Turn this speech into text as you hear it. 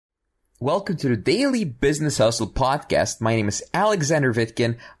Welcome to the Daily Business Hustle podcast. My name is Alexander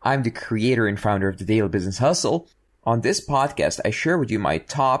Vitkin. I'm the creator and founder of the Daily Business Hustle. On this podcast, I share with you my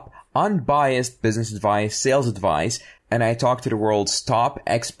top unbiased business advice, sales advice, and I talk to the world's top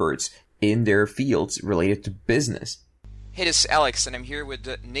experts in their fields related to business. Hey, this is Alex, and I'm here with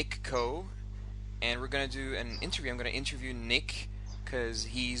Nick Coe, and we're going to do an interview. I'm going to interview Nick because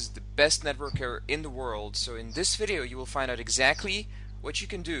he's the best networker in the world. So in this video, you will find out exactly what you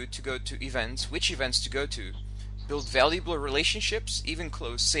can do to go to events, which events to go to, build valuable relationships, even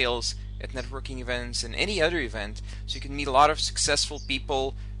close sales at networking events and any other event, so you can meet a lot of successful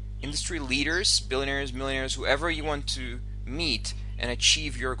people, industry leaders, billionaires, millionaires, whoever you want to meet and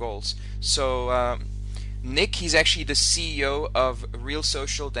achieve your goals. So Nick, he's actually the CEO of Real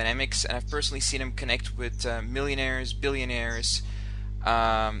Social Dynamics, and I've personally seen him connect with millionaires, billionaires,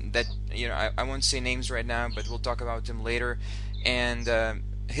 that, you know, I won't say names right now, but we'll talk about them later. And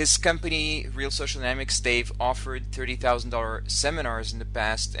his company, Real Social Dynamics, they've offered $30,000 seminars in the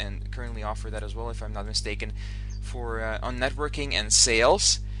past, and currently offer that as well, if I'm not mistaken, for on networking and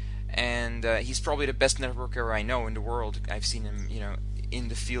sales. And he's probably the best networker I know in the world. I've seen him, you know, in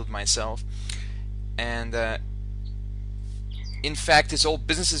the field myself. And in fact, his whole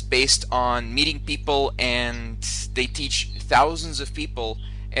business is based on meeting people, and they teach thousands of people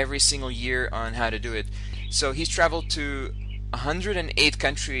every single year on how to do it. So he's traveled to 108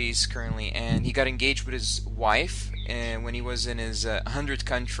 countries currently, and he got engaged with his wife when he was in his 100th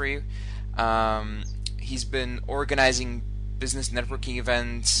country. He's been organizing business networking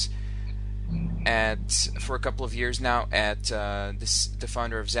events for a couple of years now at the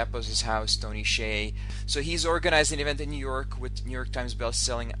founder of Zappos' house, Tony Hsieh. So he's organized an event in New York with New York Times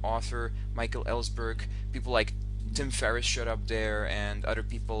best-selling author Michael Ellsberg. People like Tim Ferriss showed up there, and other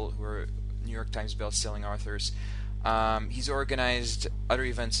people who are New York Times best-selling authors. He's organized other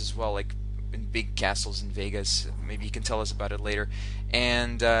events as well, like in big castles in Vegas. Maybe you can tell us about it later.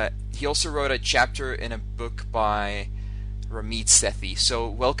 And he also wrote a chapter in a book by Ramit Sethi. So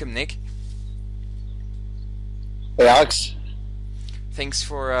welcome, Nick. Hey, Alex. Thanks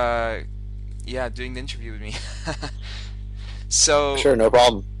for doing the interview with me. So sure, no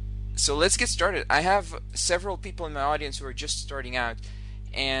problem. So let's get started. I have several people in my audience who are just starting out,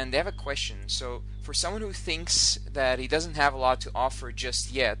 and they have a question. So for someone who thinks that he doesn't have a lot to offer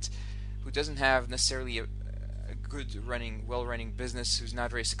just yet, who doesn't have necessarily a good well-running business, who's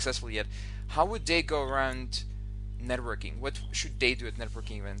not very successful yet, how would they go around networking? What should they do at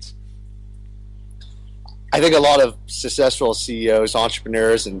networking events? I think a lot of successful CEOs,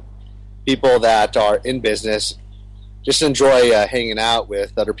 entrepreneurs, and people that are in business just enjoy hanging out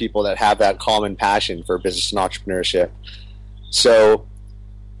with other people that have that common passion for business and entrepreneurship. So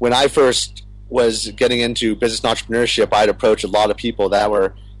when I first was getting into business and entrepreneurship, I'd approach a lot of people that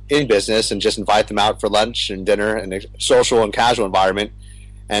were in business and just invite them out for lunch and dinner in a social and casual environment,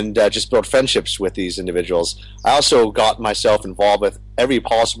 and just build friendships with these individuals. I also got myself involved with every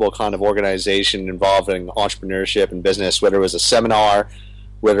possible kind of organization involving entrepreneurship and business, whether it was a seminar,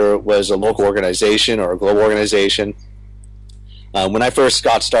 whether it was a local organization or a global organization. When I first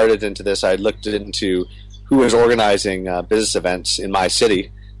got started into this, I looked into who was organizing business events in my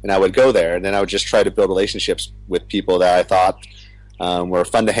city, and I would go there, and then I would just try to build relationships with people that I thought were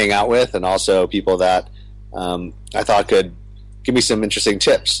fun to hang out with, and also people that I thought could give me some interesting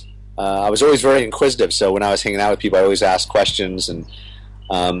tips. I was always very inquisitive, so when I was hanging out with people, I always asked questions, and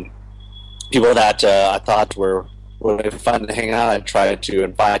people that I thought were really fun to hang out, I tried to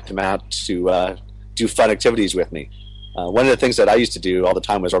invite them out to do fun activities with me. One of the things that I used to do all the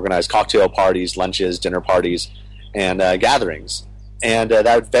time was organize cocktail parties, lunches, dinner parties, and gatherings. And that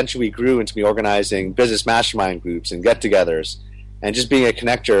eventually grew into me organizing business mastermind groups and get-togethers, and just being a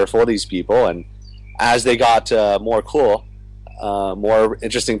connector for these people. And as they got more cool, more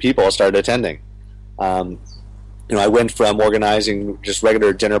interesting people started attending. I went from organizing just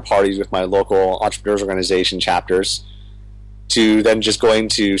regular dinner parties with my local entrepreneurs organization chapters to then just going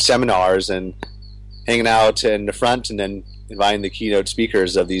to seminars and hanging out in the front, and then inviting the keynote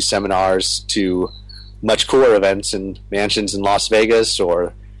speakers of these seminars to much cooler events in mansions in Las Vegas,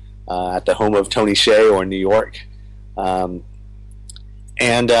 or at the home of Tony Hsieh, or in New York. And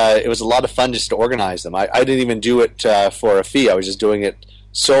it was a lot of fun just to organize them. I didn't even do it for a fee. I was just doing it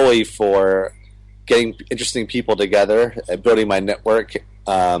solely for getting interesting people together, building my network,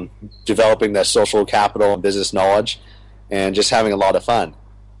 developing that social capital and business knowledge, and just having a lot of fun.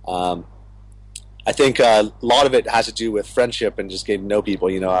 I think a lot of it has to do with friendship and just getting to know people.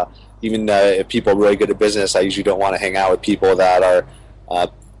 Even if people are really good at business, I usually don't want to hang out with people that are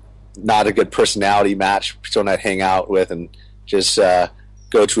not a good personality match, people that I hang out with and just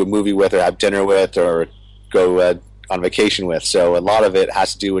go to a movie with, or have dinner with, or go on vacation with. So a lot of it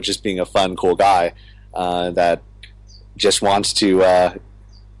has to do with just being a fun, cool guy that just wants to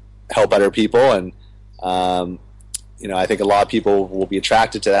help other people. And I think a lot of people will be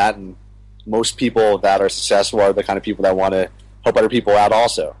attracted to that. And most people that are successful are the kind of people that want to help other people out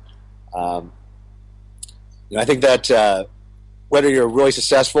also. I think that whether you're really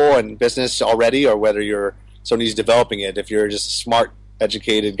successful in business already or whether you're someone who's developing it, if you're just a smart,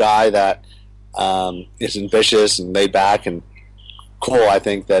 educated guy that is ambitious and laid back and cool, I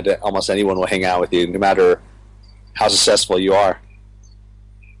think that almost anyone will hang out with you, no matter how successful you are.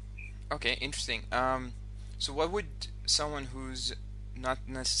 Okay, interesting. So what would someone who's not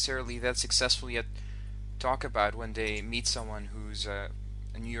necessarily that successful yet talk about when they meet someone who's a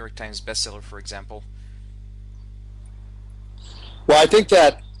New York Times bestseller, for example? Well, I think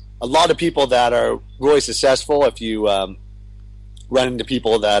that a lot of people that are really successful, if you run into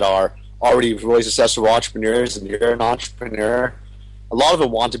people that are already really successful entrepreneurs and you're an entrepreneur, a lot of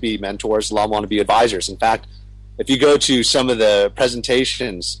them want to be mentors, a lot of them want to be advisors. In fact, if you go to some of the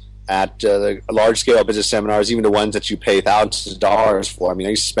presentations at the large-scale business seminars, even the ones that you pay thousands of dollars for, I mean,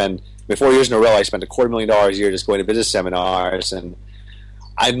 I used to spend, 4 years in a row, I spent $250,000 a year just going to business seminars, and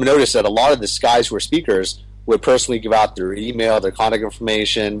I've noticed that a lot of the guys who are speakers would personally give out their email, their contact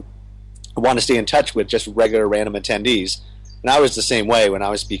information, want to stay in touch with just regular random attendees. And I was the same way when I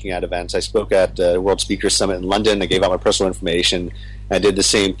was speaking at events. I spoke at the World Speakers Summit in London. I gave out my personal information. And I did the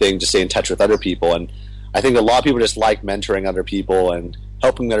same thing to stay in touch with other people. And I think a lot of people just like mentoring other people and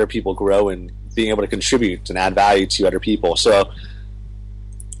helping other people grow and being able to contribute and add value to other people. So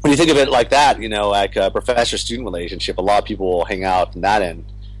when you think of it like that, like a professor-student relationship, a lot of people will hang out in that end.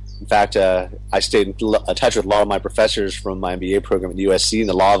 In fact, I stayed in touch with a lot of my professors from my MBA program at USC, and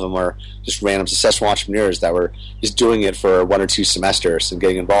a lot of them are just random successful entrepreneurs that were just doing it for 1 or 2 semesters and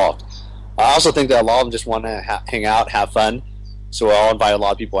getting involved. I also think that a lot of them just want to hang out, have fun, so I'll invite a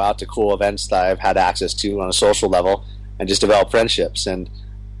lot of people out to cool events that I've had access to on a social level and just develop friendships. And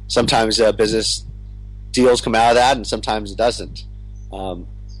sometimes business deals come out of that, and sometimes it doesn't. A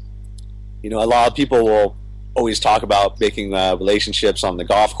lot of people will always talk about making relationships on the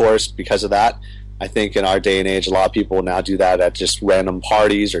golf course because of that. I think in our day and age, a lot of people now do that at just random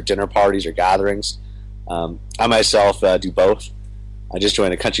parties or dinner parties or gatherings. I myself do both. I just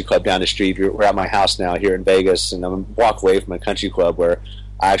joined a country club down the street. We're at my house now here in Vegas, and I'm walk away from a country club where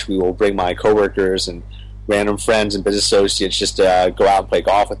I actually will bring my coworkers and random friends and business associates just to go out and play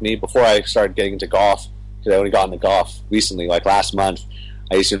golf with me. Before I started getting into golf, because I only got into golf recently, like last month,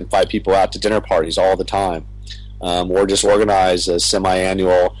 I used to invite people out to dinner parties all the time. Or just organize a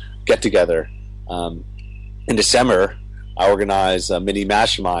semi-annual get-together. In December, I organized a mini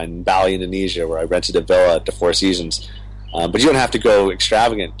mastermind in Bali, Indonesia, where I rented a villa at the Four Seasons. But you don't have to go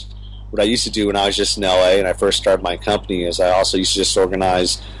extravagant. What I used to do when I was just in LA and I first started my company is I also used to just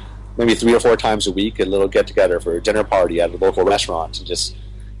organize maybe 3 or 4 times a week a little get-together for a dinner party at a local restaurant and just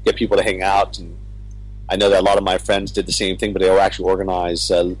get people to hang out. And I know that a lot of my friends did the same thing, but they will actually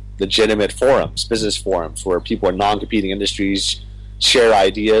organize legitimate forums, business forums, where people in non-competing industries share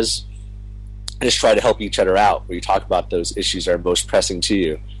ideas and just try to help each other out, where you talk about those issues that are most pressing to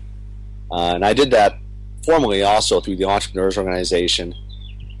you. And I did that formally also through the Entrepreneurs Organization,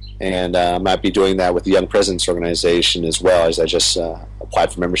 and I might be doing that with the Young Presidents Organization as well, as I just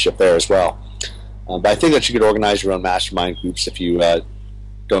applied for membership there as well. But I think that you could organize your own mastermind groups if you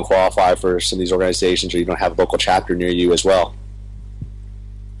don't qualify for some of these organizations or you don't have a local chapter near you as well.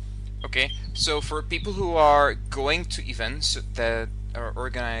 Okay, so for people who are going to events that are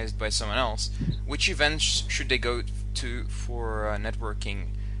organized by someone else, which events should they go to for networking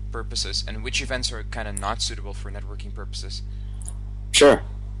purposes, and which events are kind of not suitable for networking purposes? Sure.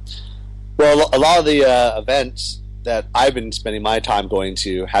 Well, a lot of the events that I've been spending my time going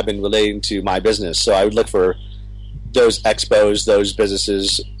to have been relating to my business, so I would look for those expos, those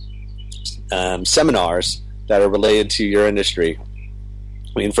businesses, seminars that are related to your industry.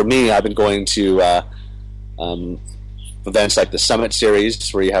 I mean, for me, I've been going to events like the Summit Series,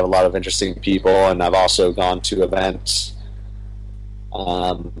 where you have a lot of interesting people, and I've also gone to events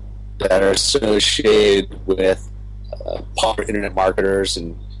that are associated with popular internet marketers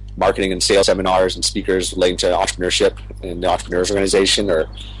and marketing and sales seminars and speakers relating to entrepreneurship and the Entrepreneurs Organization, or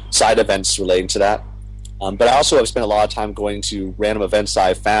side events relating to that. But I also have spent a lot of time going to random events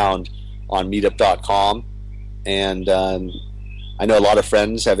I found on meetup.com, and I know a lot of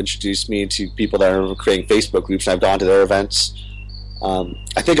friends have introduced me to people that are creating Facebook groups, and I've gone to their events.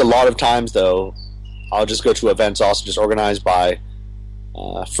 I think a lot of times, though, I'll just go to events also just organized by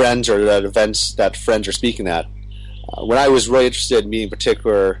friends, or at events that friends are speaking at. When I was really interested in meeting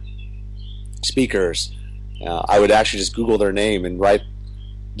particular speakers, I would actually just Google their name and write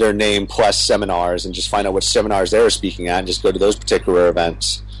their name plus seminars and just find out which seminars they were speaking at and just go to those particular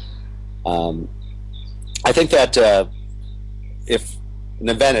events. I think that if an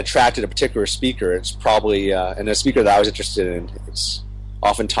event attracted a particular speaker, it's probably, and a speaker that I was interested in, it's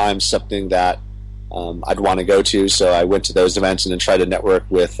oftentimes something that I'd want to go to. So I went to those events and then tried to network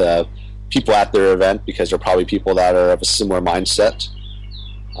with people at their event because they're probably people that are of a similar mindset.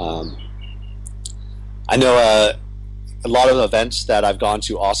 I know a lot of events that I've gone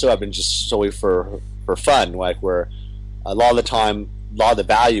to also have been just solely for fun, like where a lot of the time, a lot of the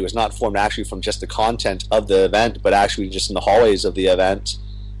value is not formed actually from just the content of the event, but actually just in the hallways of the event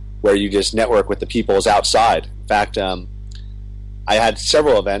where you just network with the peoples outside. In fact, I had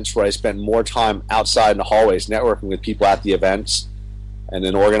several events where I spent more time outside in the hallways networking with people at the events and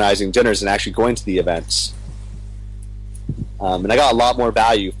then organizing dinners and actually going to the events. And I got a lot more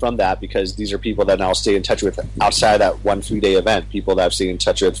value from that because these are people that I'll stay in touch with outside that 1 3-day event, people that I've stayed in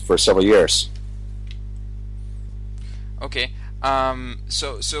touch with for several years. Okay.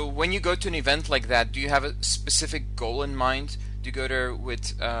 So when you go to an event like that, do you have a specific goal in mind? Do you go there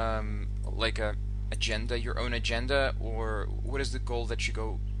with like a agenda, your own agenda, or what is the goal that you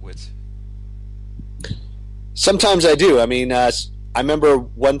go with? Sometimes I do. I mean, I remember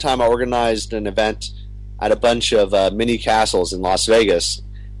one time I organized an event at a bunch of mini castles in Las Vegas,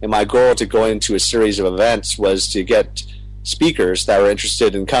 and my goal to go into a series of events was to get speakers that were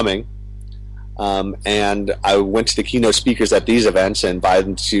interested in coming. And I went to the keynote speakers at these events and invited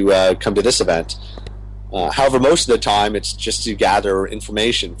them to come to this event. However, most of the time it's just to gather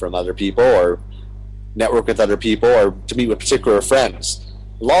information from other people or network with other people or to meet with particular friends.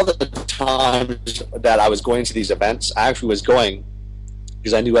 A lot of the times that I was going to these events, I actually was going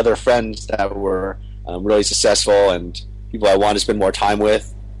because I knew other friends that were really successful and people I wanted to spend more time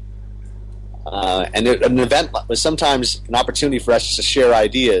with. And an event was sometimes an opportunity for us to share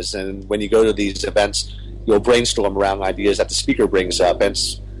ideas, and when you go to these events, you'll brainstorm around ideas that the speaker brings up. And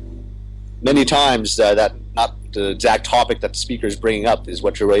many times that not the exact topic that the speaker is bringing up is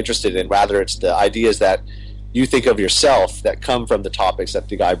what you're really interested in, rather it's the ideas that you think of yourself that come from the topics that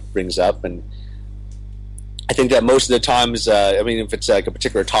the guy brings up. And I think that most of the times, I mean, if it's like a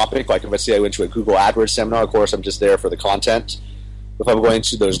particular topic, like if I say I went to a Google AdWords seminar, of course I'm just there for the content. If I'm going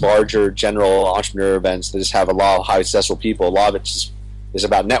to those larger general entrepreneur events that just have a lot of highly successful people, a lot of it just is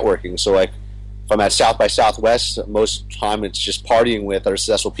about networking. So like if I'm at South by Southwest, most of the time it's just partying with other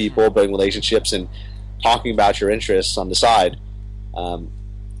successful people, building relationships, and talking about your interests on the side.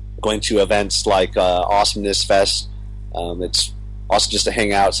 Going to events like Awesomeness Fest, it's also just to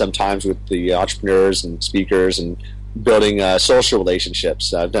hang out sometimes with the entrepreneurs and speakers and building social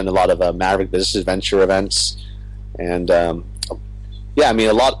relationships. I've done a lot of Maverick Business Adventure events, and yeah, I mean,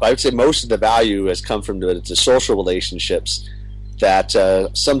 I would say most of the value has come from the social relationships that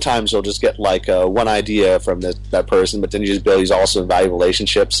sometimes you'll just get like one idea from that person, but then you just build these also valuable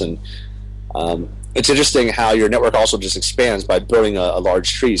relationships. And it's interesting how your network also just expands by building a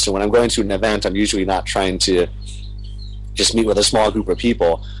large tree. So when I'm going to an event, I'm usually not trying to just meet with a small group of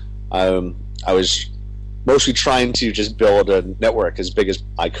people. I was mostly trying to just build a network as big as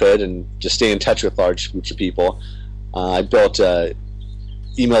I could and just stay in touch with large groups of people. I built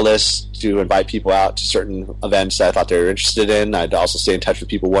email lists to invite people out to certain events that I thought they were interested in. I'd also stay in touch with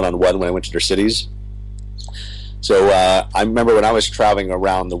people one-on-one when I went to their cities. So I remember when I was traveling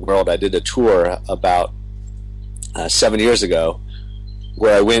around the world, I did a tour about 7 years ago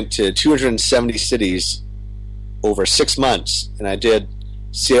where I went to 270 cities over 6 months, and I did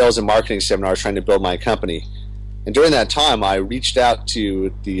sales and marketing seminars trying to build my company. And during that time, I reached out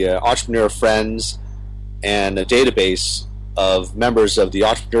to the entrepreneur friends and a database of members of the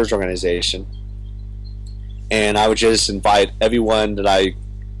Entrepreneurs Organization, and I would just invite everyone that I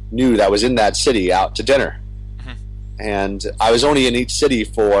knew that was in that city out to dinner. Mm-hmm. And I was only in each city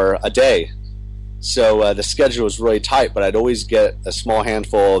for a day, so the schedule was really tight, but I'd always get a small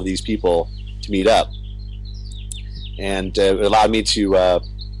handful of these people to meet up. And it allowed me to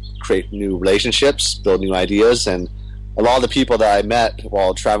create new relationships, build new ideas, and a lot of the people that I met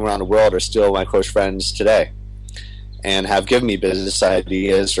while traveling around the world are still my close friends today and have given me business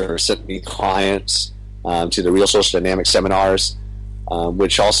ideas or sent me clients to the Real Social Dynamics seminars,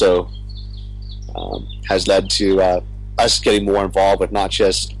 which also has led to us getting more involved with not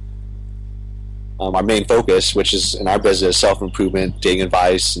just our main focus, which is in our business, self-improvement, dating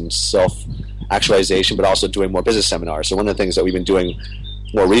advice, and self-actualization, but also doing more business seminars. So one of the things that we've been doing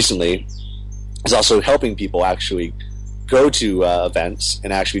more recently is also helping people actually go to events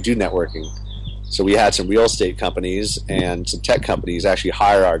and actually do networking. So we had some real estate companies and some tech companies actually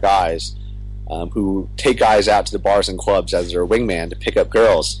hire our guys, who take guys out to the bars and clubs as their wingman to pick up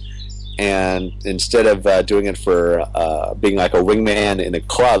girls. And instead of doing it for being like a wingman in a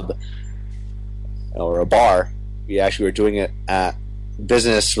club or a bar, we actually were doing it at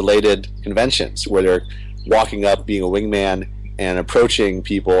business-related conventions where they're walking up, being a wingman, and approaching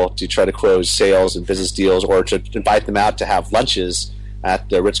people to try to close sales and business deals, or to invite them out to have lunches at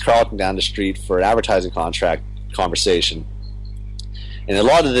the Ritz-Carlton down the street for an advertising contract conversation. And a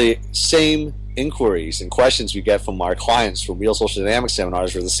lot of the same inquiries and questions we get from our clients from Real Social Dynamics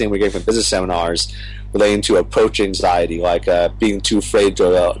seminars are the same we get from business seminars relating to approach anxiety, like being too afraid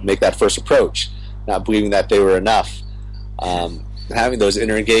to make that first approach, not believing that they were enough, having those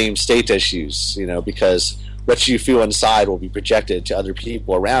inner game state issues, because what you feel inside will be projected to other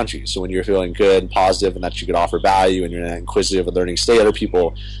people around you. So when you're feeling good and positive and that you can offer value and you're in an inquisitive and learning state, other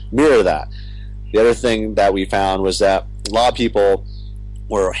people mirror that. The other thing that we found was that a lot of people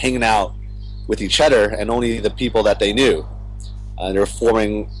were hanging out with each other and only the people that they knew. They were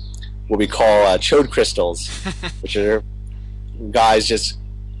forming what we call chode crystals, which are guys just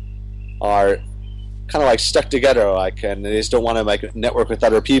are kind of like stuck together, and they just don't want to network with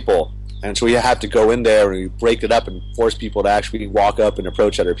other people. And so we have to go in there and we break it up and force people to actually walk up and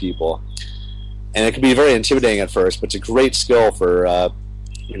approach other people. And it can be very intimidating at first, but it's a great skill for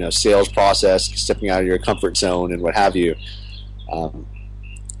sales process, stepping out of your comfort zone and what have you.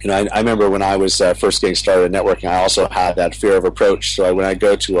 I remember when I was first getting started in networking, I also had that fear of approach. So when I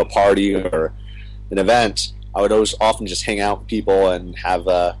go to a party or an event, I would always often just hang out with people and have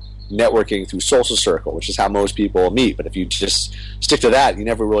networking through social circle, which is how most people meet. But if you just stick to that, you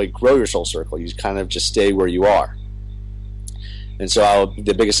never really grow your social circle. You kind of just stay where you are. And so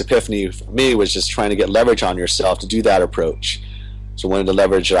the biggest epiphany for me was just trying to get leverage on yourself to do that approach. So one of the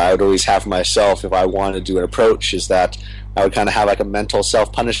leverage that I would always have for myself if I wanted to do an approach is that I would kind of have like a mental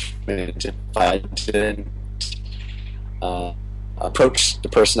self-punishment if I didn't approach the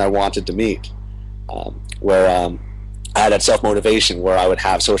person I wanted to meet, where I had that self-motivation where I would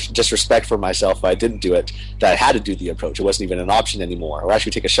have so disrespect for myself if I didn't do it, that I had to do the approach. It wasn't even an option anymore, or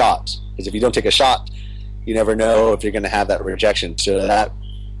actually take a shot. Because if you don't take a shot, you never know if you're going to have that rejection. So that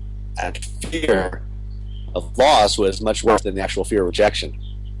fear of loss was much worse than the actual fear of rejection.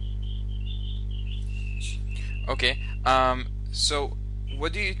 Okay. So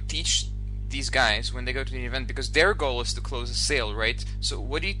what do you teach these guys when they go to the event? Because their goal is to close a sale, right? So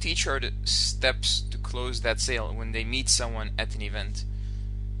what do you teach are the steps to close that sale when they meet someone at an event?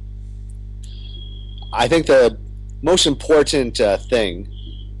 I think the most important thing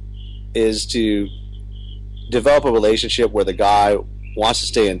is to develop a relationship where the guy wants to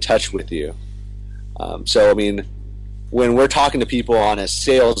stay in touch with you. When we're talking to people on a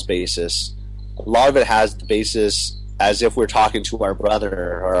sales basis, a lot of it has the basis as if we're talking to our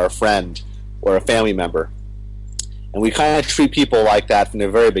brother or our friend or a family member. And we kind of treat people like that from the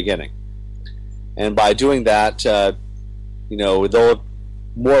very beginning. And by doing that, they'll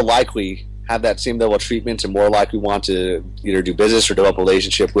more likely have that same level of treatment and more likely want to either do business or develop a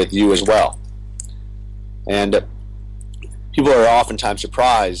relationship with you as well. And people are oftentimes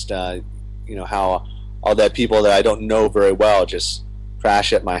surprised, how all that people that I don't know very well just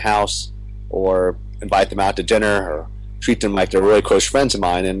crash at my house or invite them out to dinner or treat them like they're really close friends of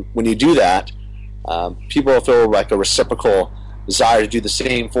mine. And when you do that, people feel like a reciprocal desire to do the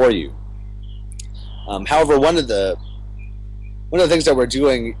same for you. However, one of the things that we're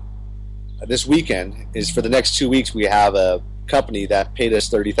doing this weekend is for the next 2 weeks we have a company that paid us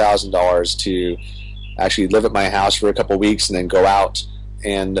 $30,000 to actually live at my house for a couple of weeks and then go out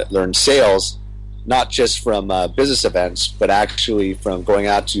and learn sales, not just from business events, but actually from going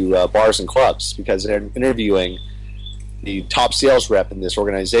out to bars and clubs, because they're interviewing the top sales rep in this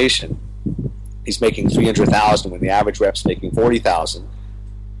organization. He's making $300,000 when the average rep's making $40,000.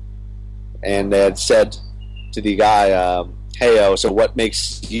 And they had said to the guy, "Hey, so what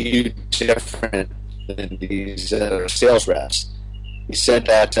makes you different than these sales reps?" He said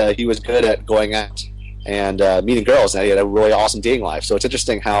that he was good at going out and meeting girls, and he had a really awesome dating life. So it's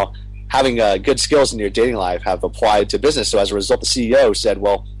interesting how having good skills in your dating life have applied to business. So as a result, the CEO said,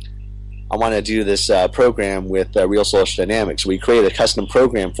 "Well, I want to do this program with Real Social Dynamics." We created a custom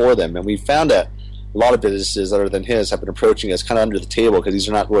program for them, and we found that a lot of businesses other than his have been approaching us kind of under the table because these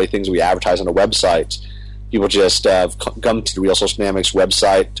are not really things we advertise on a website. People just come to the Real Social Dynamics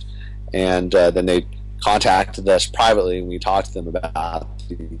website, and then they contacted us privately, and we talked to them about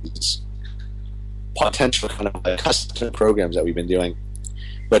these potential kind of custom programs that we've been doing.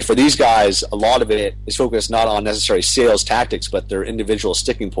 But for these guys, a lot of it is focused not on necessary sales tactics, but their individual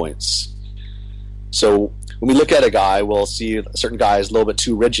sticking points. So when we look at a guy, we'll see a certain guy is a little bit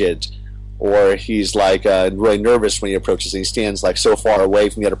too rigid, or he's like really nervous when he approaches, and he stands like so far away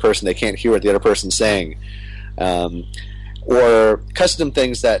from the other person they can't hear what the other person's saying. Or custom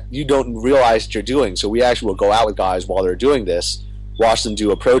things that you don't realize that you're doing. So we actually will go out with guys while they're doing this, watch them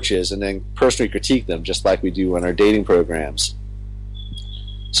do approaches, and then personally critique them, just like we do in our dating programs.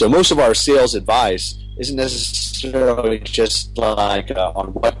 So most of our sales advice isn't necessarily just like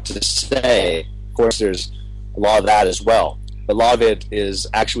on what to say. Of course, there's a lot of that as well, but a lot of it is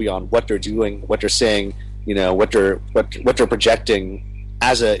actually on what they're doing, what they're saying, what they're projecting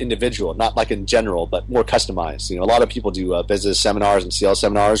as an individual, not like in general, but more customized. A lot of people do business seminars and sales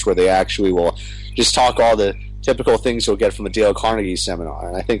seminars where they actually will just talk all the typical things you'll get from a Dale Carnegie seminar,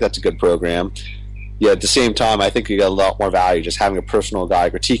 and I think that's a good program. Yeah, at the same time, I think you get a lot more value just having a personal guy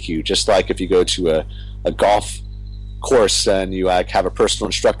critique you, just like if you go to a golf course and you have a personal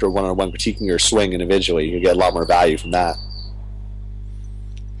instructor one-on-one critiquing your swing individually. You get a lot more value from that.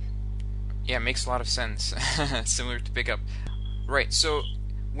 Yeah, it makes a lot of sense. Similar to pickup. Right, so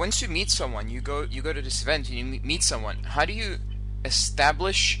once you meet someone, you go to this event and you meet someone, how do you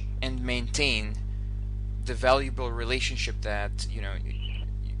establish and maintain the valuable relationship that,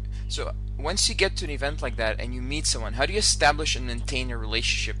 so once you get to an event like that and you meet someone, how do you establish and maintain a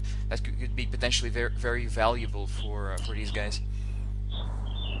relationship that could be potentially very, very valuable for these guys?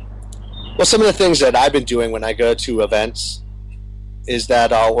 Well, some of the things that I've been doing when I go to events is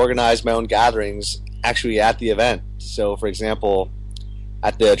that I'll organize my own gatherings actually at the event. So, for example,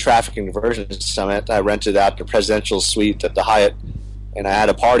 at the Traffic and Conversion Summit, I rented out the presidential suite at the Hyatt, and I had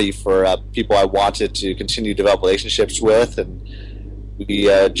a party for people I wanted to continue to develop relationships with, and we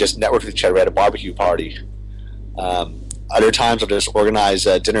just networked with each other. We had a barbecue party. Other times I'll just organize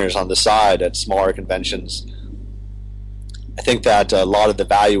dinners on the side at smaller conventions. I think that a lot of the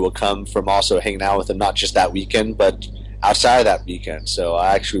value will come from also hanging out with them, not just that weekend, but outside of that weekend. So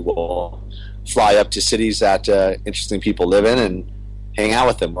I actually will fly up to cities that interesting people live in and hang out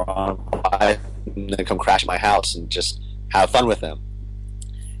with them, and then come crash at my house and just have fun with them.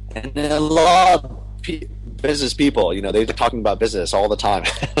 And a lot of business people, they're talking about business all the time.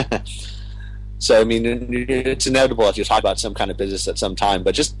 So, I mean, it's inevitable if you talk about some kind of business at some time,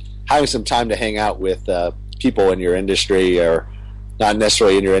 but just having some time to hang out with people in your industry, or not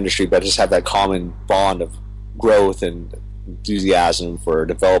necessarily in your industry, but just have that common bond of growth and enthusiasm for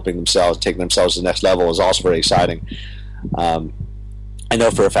developing themselves, taking themselves to the next level, is also very exciting. I know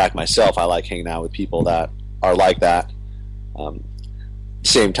for a fact myself, I like hanging out with people that are like that. At the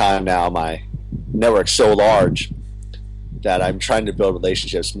same time now, my network's so large that I'm trying to build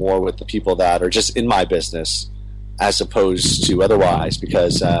relationships more with the people that are just in my business as opposed to otherwise,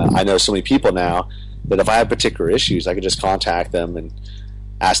 because I know so many people now that if I have particular issues, I can just contact them and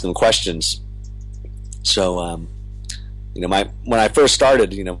ask them questions. So, when I first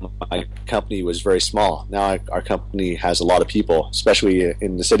started, my company was very small. Now our company has a lot of people, especially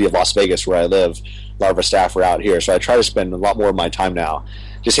in the city of Las Vegas where I live. A lot of our staff are out here, so I try to spend a lot more of my time now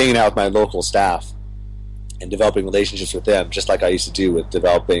just hanging out with my local staff and developing relationships with them, just like I used to do with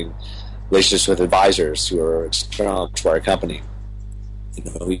developing relationships with advisors who are external to our company.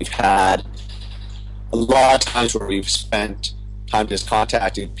 We've had a lot of times where we've spent time just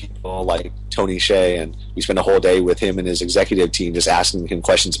contacting people like Tony Hsieh, and we spend a whole day with him and his executive team just asking him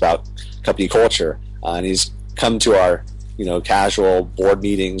questions about company culture. And he's come to our casual board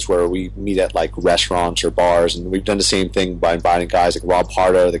meetings where we meet at like restaurants or bars, and we've done the same thing by inviting guys like Rob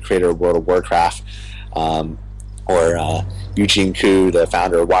Pardo, the creator of World of Warcraft, or Eugene Koo, the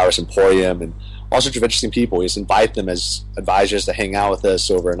founder of Wireless Emporium, and all sorts of interesting people. We just invite them as advisors to hang out with us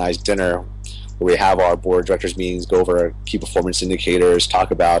over a nice dinner where we have our board of directors meetings, go over key performance indicators,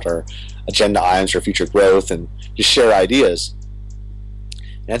 talk about our agenda items for future growth, and just share ideas.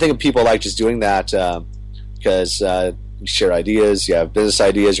 And I think people like just doing that because you share ideas, you have business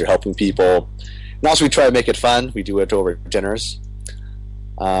ideas, you're helping people. And also we try to make it fun. We do it over dinners.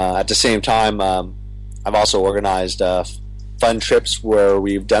 At the same time, I've also organized fun trips where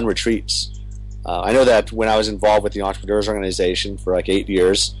we've done retreats. I know that when I was involved with the Entrepreneurs Organization for like 8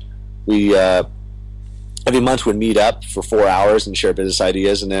 years, we every month would meet up for 4 hours and share business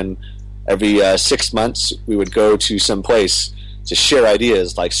ideas, and then every 6 months we would go to some place to share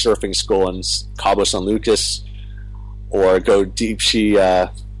ideas, like surfing school in Cabo San Lucas, or go deep sea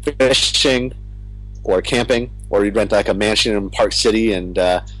fishing or camping, or we'd rent like a mansion in Park City and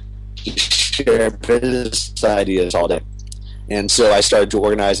share business ideas all day. And so I started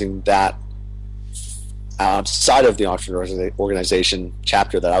organizing that outside of the Entrepreneurs Organization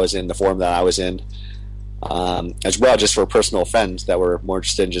chapter that I was in, the forum that I was in, as well, just for personal friends that were more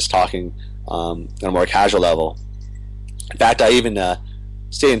interested in just talking on a more casual level. In fact, I even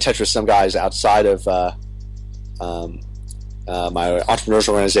stay in touch with some guys outside of my entrepreneurship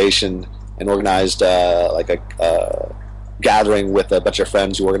organization, and organized like a gathering with a bunch of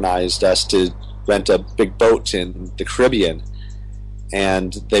friends who organized us to rent a big boat in the Caribbean.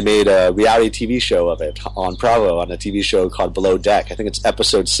 And they made a reality TV show of it on Bravo, on a TV show called Below Deck. I think it's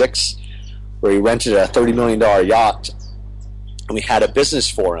episode 6, where we rented a $30 million yacht, and we had a business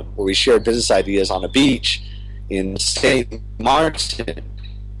forum where we shared business ideas on a beach in St. Martin.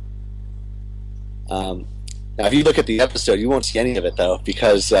 Now, if you look at the episode, you won't see any of it, though,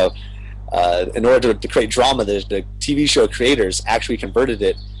 because in order to create drama, the TV show creators actually converted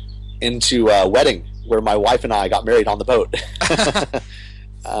it into a wedding where my wife and I got married on the boat.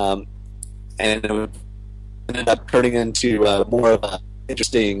 And it ended up turning into more of an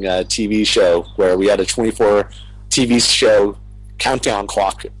interesting TV show where we had a 24 TV show countdown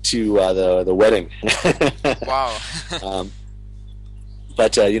clock to the wedding. Wow.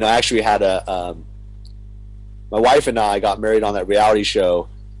 But actually we had my wife and I got married on that reality show,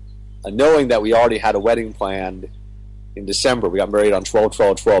 knowing that we already had a wedding planned in December. We got married on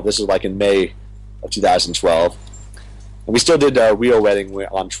 12/12/12. This is like in May of 2012. And we still did our real wedding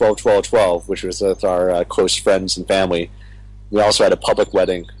on 12/12/12, which was with our close friends and family. We also had a public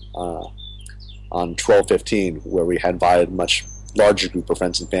wedding on 12/15, where we had invited a much larger group of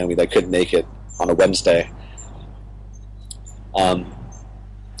friends and family that couldn't make it on a Wednesday.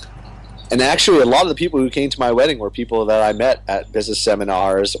 And actually, a lot of the people who came to my wedding were people that I met at business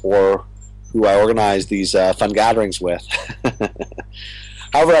seminars or who I organized these fun gatherings with.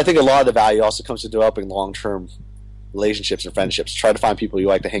 However, I think a lot of the value also comes to developing long-term relationships and friendships. Try to find people you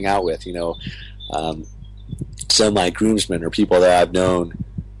like to hang out with. Some of my groomsmen are people that I've known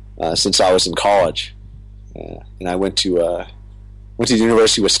since I was in college. And I went to the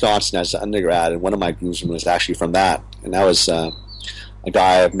University of Wisconsin as an undergrad, and one of my groomsmen was actually from that. And that was a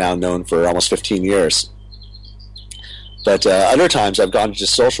guy I've now known for almost 15 years. But other times I've gone to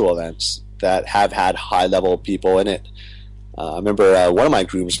just social events that have had high-level people in it. I remember one of my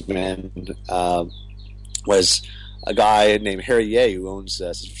groomsmen was a guy named Harry Ye, who owns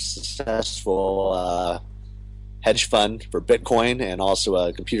a successful hedge fund for Bitcoin and also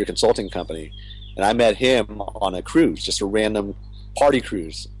a computer consulting company. And I met him on a cruise, just a random party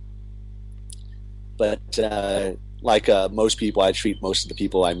cruise. But like most people, I treat most of the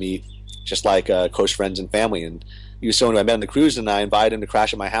people I meet just like close friends and family. And he was someone who I met on the cruise, and I invited him to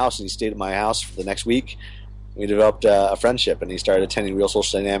crash at my house, and he stayed at my house for the next week. We developed a friendship, and he started attending Real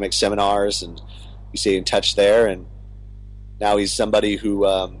Social Dynamics seminars, and we stayed in touch there. And now he's somebody who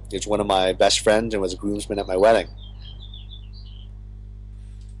is one of my best friends and was a groomsman at my wedding.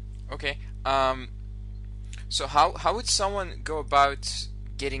 Okay. So how would someone go about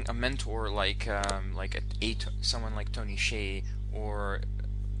getting a mentor like someone like Tony Hsieh, or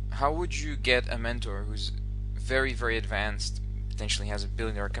how would you get a mentor who's very, very advanced, potentially has a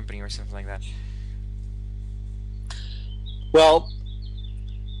billion-dollar company or something like that? Well,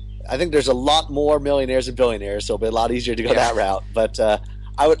 I think there's a lot more millionaires and billionaires, so it'll be a lot easier to go that route. But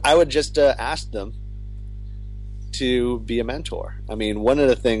I would just ask them to be a mentor. I mean, one of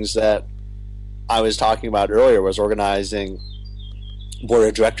the things that I was talking about earlier was organizing board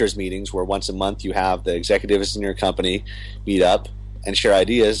of directors meetings where once a month you have the executives in your company meet up and share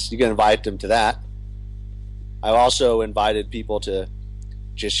ideas. You can invite them to that. I've also invited people to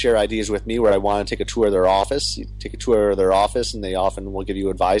just share ideas with me where I want to take a tour of their office. You take a tour of their office, and they often will give you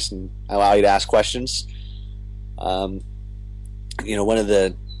advice and allow you to ask questions. One of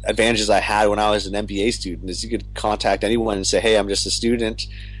the advantages I had when I was an MBA student is you could contact anyone and say, hey, I'm just a student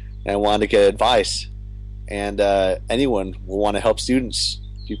and I want to get advice. And anyone will want to help students.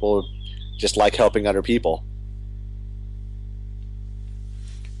 People just like helping other people.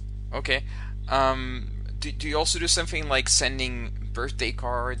 Okay. Do you also do something like sending birthday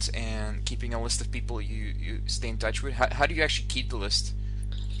cards and keeping a list of people you stay in touch with? How do you actually keep the list?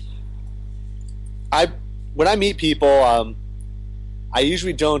 When I meet people, I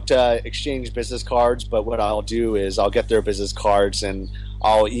usually don't exchange business cards, but what I'll do is I'll get their business cards and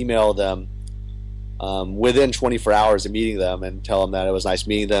I'll email them within 24 hours of meeting them and tell them that it was nice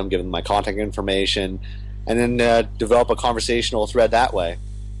meeting them, give them my contact information, and then develop a conversational thread that way.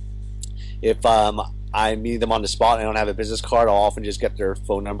 If I meet them on the spot and I don't have a business card, I'll often just get their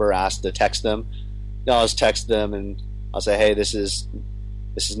phone number, ask to text them. I'll just text them and I'll say, hey, this is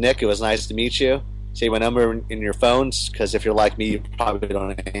Nick. It was nice to meet you. Save my number in your phones, because if you're like me, you probably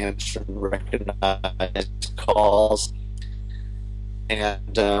don't answer and recognize calls.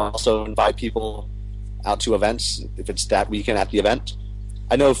 And also invite people out to events if it's that weekend at the event.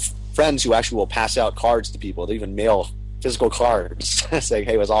 I know friends who actually will pass out cards to people. They even mail physical cards saying,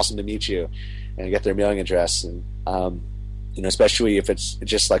 "Hey, it was awesome to meet you," and get their mailing address. And especially if it's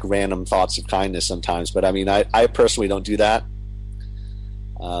just like random thoughts of kindness sometimes. But I mean, I personally don't do that.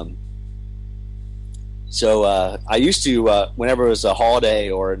 So I used to, whenever it was a holiday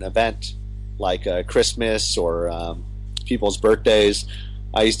or an event like Christmas or people's birthdays,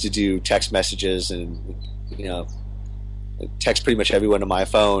 I used to do text messages and, text pretty much everyone on my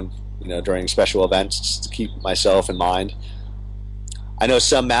phone, during special events just to keep myself in mind. I know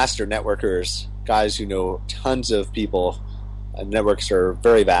some master networkers, guys who know tons of people, networks are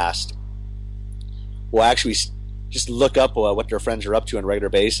very vast, will actually just look up what their friends are up to on a regular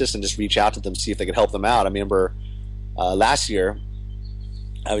basis and just reach out to them, see if they can help them out. I remember last year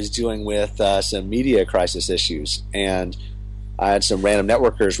I was dealing with some media crisis issues, and I had some random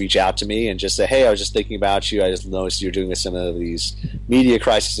networkers reach out to me and just say, "Hey, I was just thinking about you. I just noticed you're doing with some of these media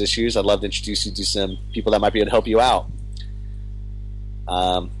crisis issues. I'd love to introduce you to some people that might be able to help you out."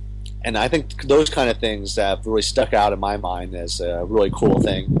 And I think those kind of things have really stuck out in my mind as a really cool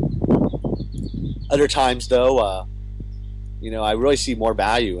thing. Other times, though, I really see more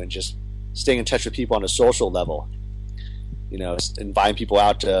value in just staying in touch with people on a social level. Inviting people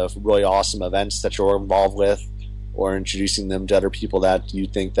out to really awesome events that you're involved with, or introducing them to other people that you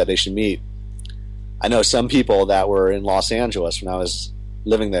think that they should meet. I know some people that were in Los Angeles when I was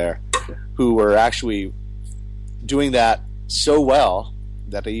living there who were actually doing that so well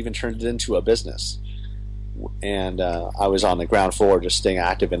that they even turned it into a business. And I was on the ground floor just staying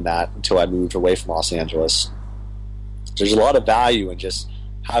active in that until I moved away from Los Angeles. There's a lot of value in just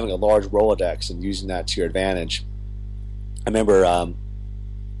having a large Rolodex and using that to your advantage. I remember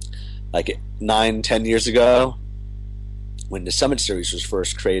like 9-10 years ago when the Summit Series was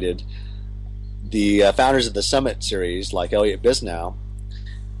first created, the founders of the Summit Series, like Elliot Bisnow,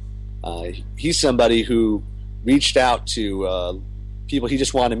 he's somebody who reached out to people he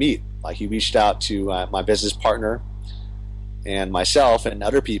just wanted to meet. Like he reached out to my business partner and myself and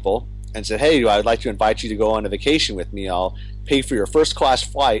other people and said, "Hey, I'd like to invite you to go on a vacation with me. I'll pay for your first class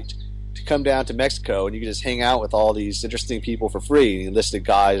flight to come down to Mexico, and you can just hang out with all these interesting people for free." And he listed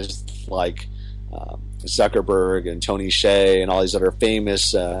guys like Zuckerberg and Tony Hsieh and all these other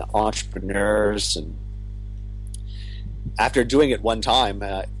famous entrepreneurs. And after doing it one time,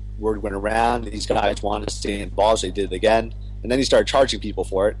 word went around, these guys wanted to stay involved, so they did it again. And then he started charging people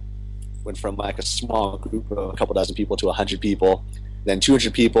for it. Went from like a small group of a couple dozen people to 100 people, then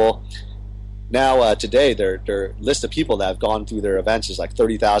 200 people. Now today, their list of people that have gone through their events is like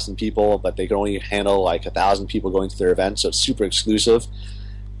 30,000 people, but they can only handle like 1,000 people going to their events, so it's super exclusive.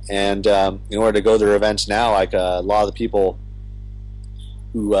 And in order to go to their events now, like a lot of the people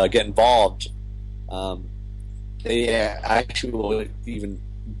who get involved, they actually will even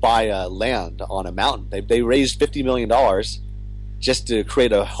buy land on a mountain. They raised $50 million just to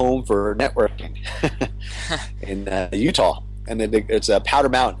create a home for networking in Utah. And it's a Powder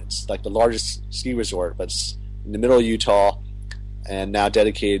Mountain. It's like the largest ski resort, but it's in the middle of Utah and now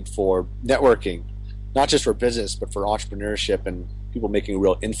dedicated for networking, not just for business, but for entrepreneurship and people making a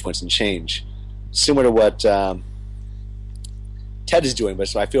real influence and change. Similar to what TED is doing, but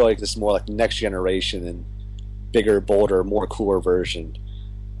so I feel like this is more like the next generation and bigger, bolder, more cooler version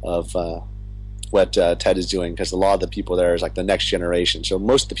of what TED is doing, because a lot of the people there is like the next generation. So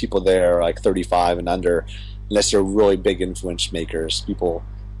most of the people there are like 35 and under, unless they're really big influence makers, people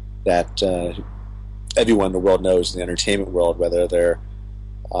that everyone in the world knows in the entertainment world, whether they're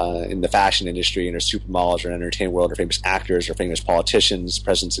in the fashion industry and are supermodels, or in the entertainment world, or famous actors, or famous politicians,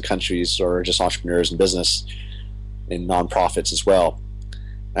 presidents of countries, or just entrepreneurs in business, in nonprofits as well.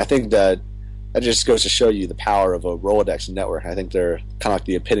 And I think that just goes to show you the power of a Rolodex network. I think they're kind of like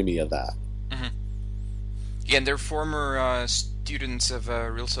the epitome of that. Mm-hmm. Again, they're former students of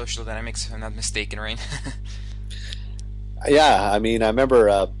Real Social Dynamics, if I'm not mistaken, right? Yeah, I mean, I remember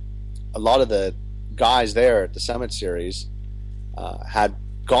a lot of the guys there at the Summit Series had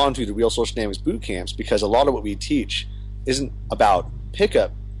gone through the Real Social Dynamics boot camps, because a lot of what we teach isn't about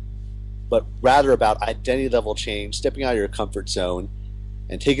pickup, but rather about identity level change, stepping out of your comfort zone,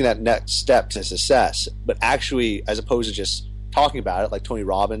 and taking that next step to success. But actually, as opposed to just talking about it, like Tony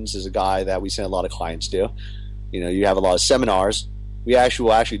Robbins is a guy that we send a lot of clients to. You have a lot of seminars. We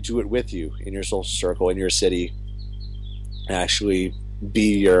will actually do it with you in your social circle, in your city, and actually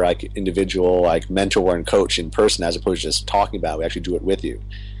be your individual mentor and coach in person, as opposed to just talking about it. We actually do it with you,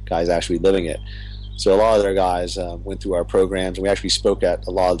 guys actually living it. So a lot of their guys went through our programs, and we actually spoke at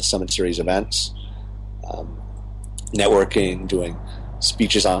a lot of the Summit Series events, networking, doing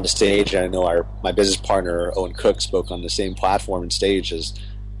speeches on the stage. And I know my business partner Owen Cook spoke on the same platform and stage as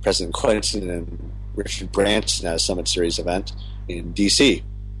President Clinton and Richard Branson at a Summit Series event in DC.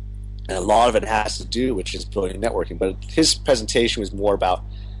 And a lot of it has to do with just building networking. But his presentation was more about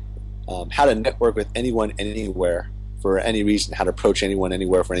how to network with anyone, anywhere, for any reason, how to approach anyone,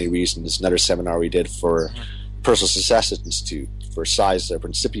 anywhere, for any reason. There's another seminar we did for Personal Success Institute for SIZE, their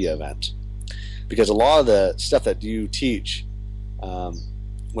Principia event. Because a lot of the stuff that you teach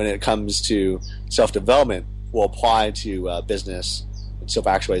when it comes to self-development will apply to business and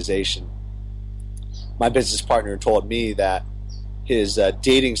self-actualization. My business partner told me that his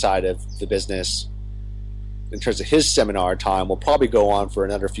dating side of the business, in terms of his seminar time, will probably go on for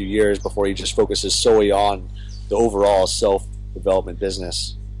another few years before he just focuses solely on the overall self-development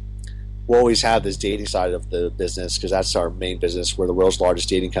business. We'll always have this dating side of the business because that's our main business. We're the world's largest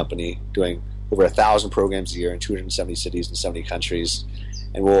dating company, doing over 1,000 programs a year in 270 cities and 70 countries,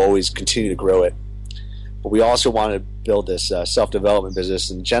 and we'll always continue to grow it. But we also want to build this self-development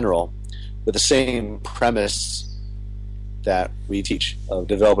business in general with the same premise that we teach of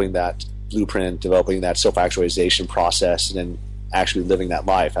developing that blueprint, developing that self-actualization process, and then actually living that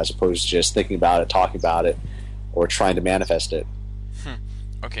life as opposed to just thinking about it, talking about it, or trying to manifest it.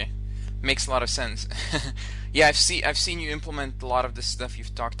 Okay. Makes a lot of sense. Yeah, I've seen you implement a lot of the stuff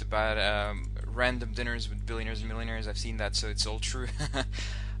you've talked about, random dinners with billionaires and millionaires. I've seen that, so it's all true.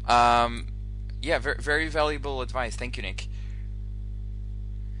 Yeah, very, very valuable advice. Thank you, Nick.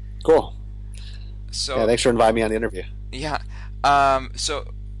 Cool. So yeah, thanks for inviting me on the interview. Yeah. So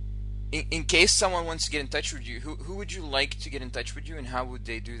in case someone wants to get in touch with you, who would you like to get in touch with you, and how would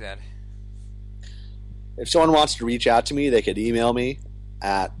they do that? If someone wants to reach out to me, they could email me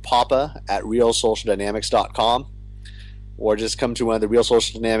at papa@realsocialdynamics.com, or just come to one of the Real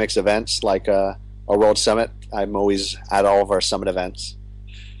Social Dynamics events like our World Summit. I'm always at all of our summit events.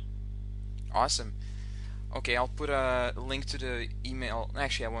 Awesome. Okay, I'll put a link to the email.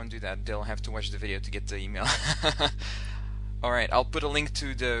 Actually, I won't do that. They'll have to watch the video to get the email. Alright, I'll put a link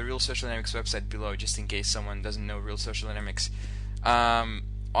to the Real Social Dynamics website below, just in case someone doesn't know Real Social Dynamics.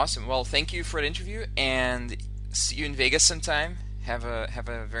 Awesome. Well, thank you for the interview, and see you in Vegas sometime. Have a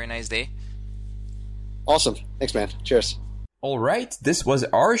very nice day. Awesome. Thanks, man. Cheers. Alright, this was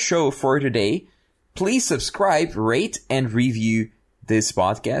our show for today. Please subscribe, rate, and review this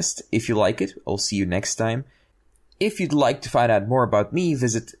podcast if you like it. I'll see you next time. If you'd like to find out more about me,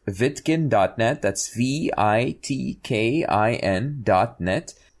 visit vitkin.net. That's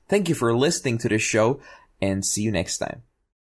VITKIN.net. Thank you for listening to this show, and see you next time.